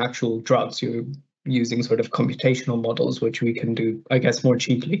using actual drugs, you're using sort of computational models, which we can do, I guess, more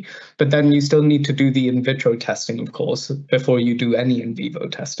cheaply. But then you still need to do the in vitro testing, of course, before you do any in vivo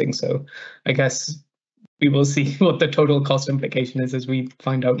testing. So I guess we will see what the total cost implication is as we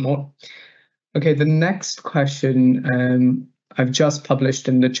find out more. Okay, the next question I've just published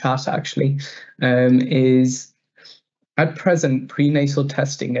in the chat, actually, is, at present, prenatal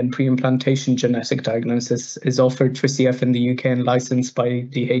testing and pre-implantation genetic diagnosis is offered for CF in the UK and licensed by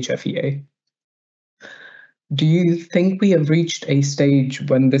the HFEA. Do you think we have reached a stage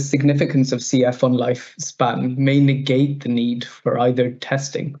when the significance of CF on lifespan may negate the need for either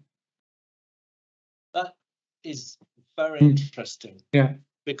testing? That is very interesting. Yeah.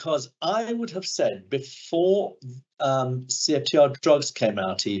 Because I would have said before CFTR drugs came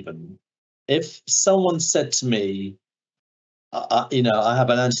out, even if someone said to me, you know, I have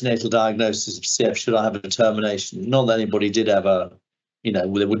an antenatal diagnosis of CF, should I have a determination? Not that anybody did ever. You know,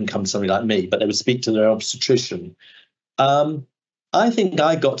 they wouldn't come to somebody like me, but they would speak to their obstetrician. I think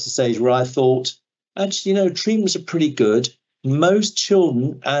I got to the stage where I thought, actually, you know, treatments are pretty good. Most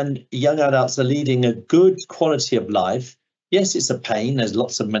children and young adults are leading a good quality of life. Yes, it's a pain. There's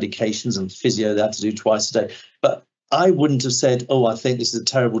lots of medications and physio they have to do twice a day. But I wouldn't have said, oh, I think this is a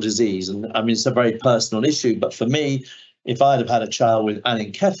terrible disease. And I mean, it's a very personal issue. But for me, if I'd have had a child with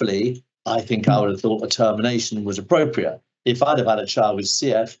anencephaly, I think I would have thought a termination was appropriate. If I'd have had a child with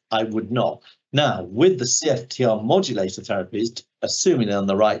CF, I would not. Now, with the CFTR modulator therapies, assuming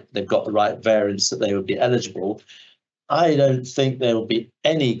they've got the right variants that they would be eligible, I don't think there will be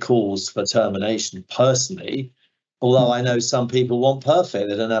any cause for termination personally. Although I know some people want perfect,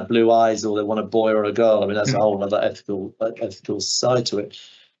 they don't have blue eyes, or they want a boy or a girl. I mean, that's a whole other ethical side to it.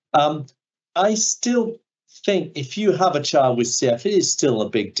 I still think if you have a child with CF, it is still a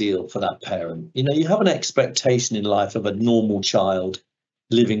big deal for that parent. You know, you have an expectation in life of a normal child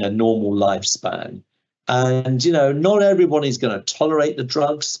living a normal lifespan. And, you know, not everyone is going to tolerate the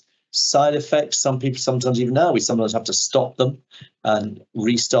drugs, side effects. Some people, sometimes even now, we sometimes have to stop them and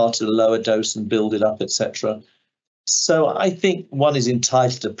restart at a lower dose and build it up, etc. So I think one is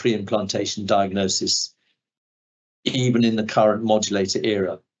entitled to pre-implantation diagnosis, even in the current modulator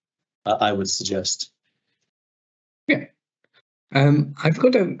era, I would suggest. Yeah. I've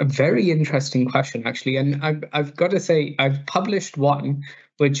got a very interesting question, actually, and I've got to say I've published one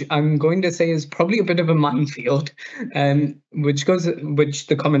which I'm going to say is probably a bit of a minefield, which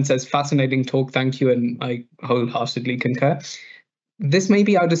the comment says, fascinating talk, thank you, and I wholeheartedly concur. This may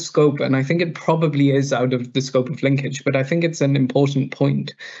be out of scope, and I think it probably is out of the scope of LinkAGE, but I think it's an important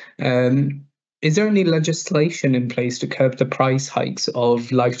point. is there any legislation in place to curb the price hikes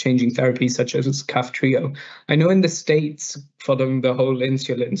of life-changing therapies such as Kaftrio? I know in the States, following the whole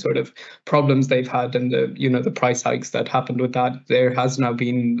insulin sort of problems they've had and the price hikes that happened with that, there has now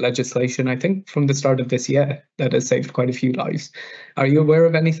been legislation, I think, from the start of this year that has saved quite a few lives. Are you aware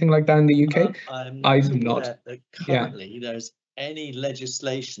of anything like that in the UK? I'm not. That currently there's any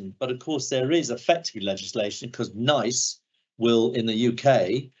legislation, but of course there is effectively legislation because NICE will, in the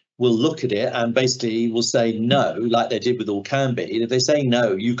UK, will look at it and basically will say no, like they did with Orkambi. And if they say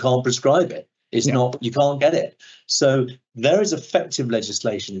no, you can't prescribe it. It's not, you can't get it. So there is effective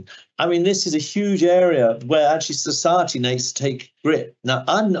legislation. I mean, this is a huge area where actually society needs to take grip. Now,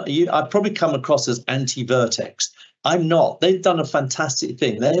 I've probably come across as anti-Vertex. I'm not. They've done a fantastic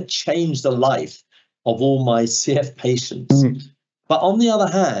thing. They have changed the life of all my CF patients. But on the other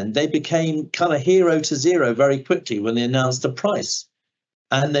hand, they became kind of hero to zero very quickly when they announced the price.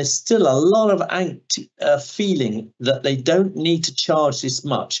 And there's still a lot of feeling that they don't need to charge this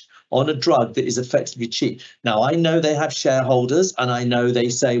much on a drug that is effectively cheap. Now, I know they have shareholders, and I know they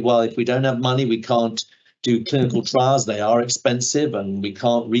say, well, if we don't have money, we can't do clinical trials. They are expensive and we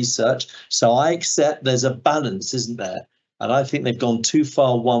can't research. So I accept there's a balance, isn't there? And I think they've gone too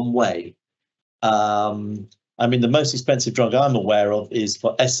far one way. I mean, the most expensive drug I'm aware of is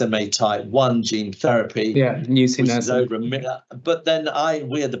for SMA type 1 gene therapy. Yeah, which is over $1 million. But then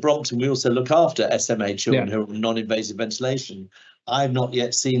we at the Brompton, we also look after SMA children who are on non-invasive ventilation. I've not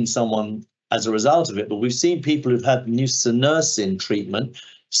yet seen someone as a result of it, but we've seen people who've had nusinersen treatment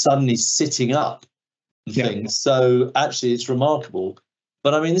suddenly sitting up and things. So actually, it's remarkable.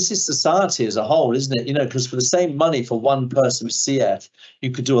 But I mean, this is society as a whole, isn't it? You know, because for the same money for one person with CF, you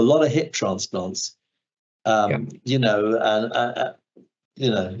could do a lot of hip transplants. You know,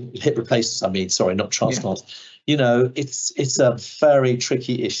 and hip replacements. I mean, sorry, not transplants. You know, it's a very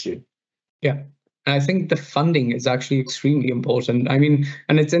tricky issue. Yeah. And I think the funding is actually extremely important. I mean,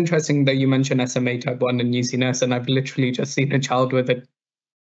 and it's interesting that you mentioned SMA type 1 and UCNS, and I've literally just seen a child with it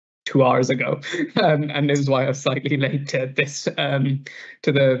 2 hours ago, and this is why I was slightly late to this, to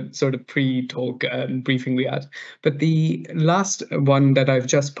the sort of pre-talk briefing we had. But the last one that I've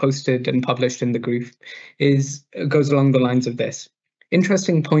just posted and published in the group goes along the lines of this.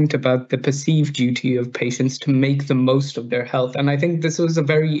 Interesting point about the perceived duty of patients to make the most of their health. And I think this was a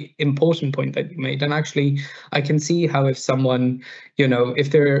very important point that you made. And actually, I can see how if someone,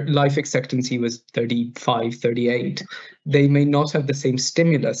 if their life expectancy was 35, 38, they may not have the same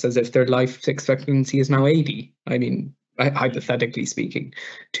stimulus as if their life expectancy is now 80. I mean, hypothetically speaking,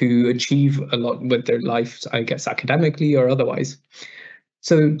 to achieve a lot with their life, I guess, academically or otherwise.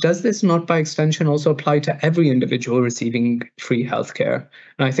 So does this not by extension also apply to every individual receiving free healthcare?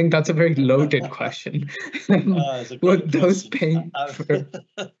 And I think that's a very loaded question. Would those paying for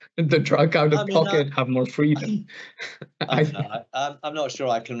the drug out of pocket have more freedom? I'm not sure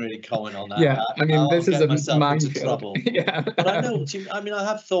I can really comment on that. Yeah, I mean, this is a minefield. Trouble. Yeah. But I know what you, I mean, I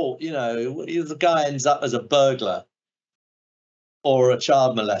have thought, if the guy ends up as a burglar or a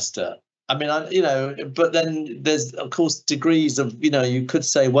child molester, I mean, but then there's, of course, degrees of, you could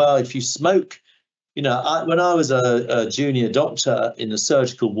say, well, if you smoke, when I was a junior doctor in the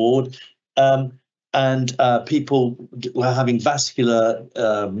surgical ward, and people were having vascular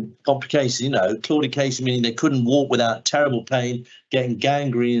complications, claudication, meaning they couldn't walk without terrible pain, getting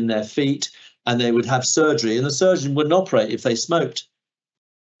gangrene in their feet, and they would have surgery, and the surgeon wouldn't operate if they smoked.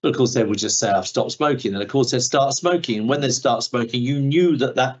 But of course, they would just say, I've stopped smoking. And of course, they'd start smoking. And when they start smoking, you knew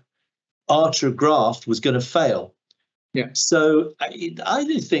that artery graft was going to fail. Yeah. So I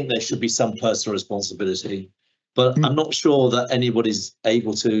do think there should be some personal responsibility, but I'm not sure that anybody's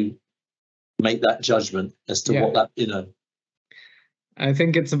able to make that judgment as to what that, I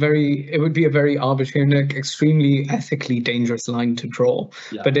think it would be a very arbitrary and extremely ethically dangerous line to draw.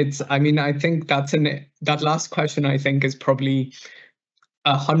 Yeah. But I think that last question, I think, is probably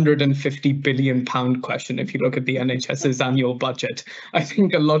 £150 billion question. If you look at the NHS's annual budget, I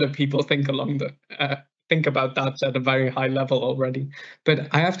think a lot of people think think about that at a very high level already. But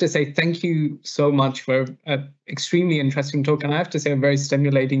I have to say, thank you so much for an extremely interesting talk, and I have to say a very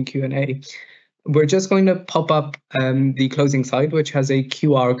stimulating Q&A. We're just going to pop up the closing slide, which has a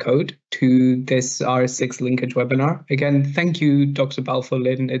QR code to this our 6th linkage webinar. Again, thank you, Dr.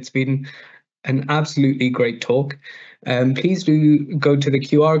 Balfour-Lynn. It's been an absolutely great talk. Please do go to the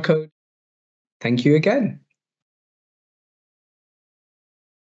QR code. Thank you again.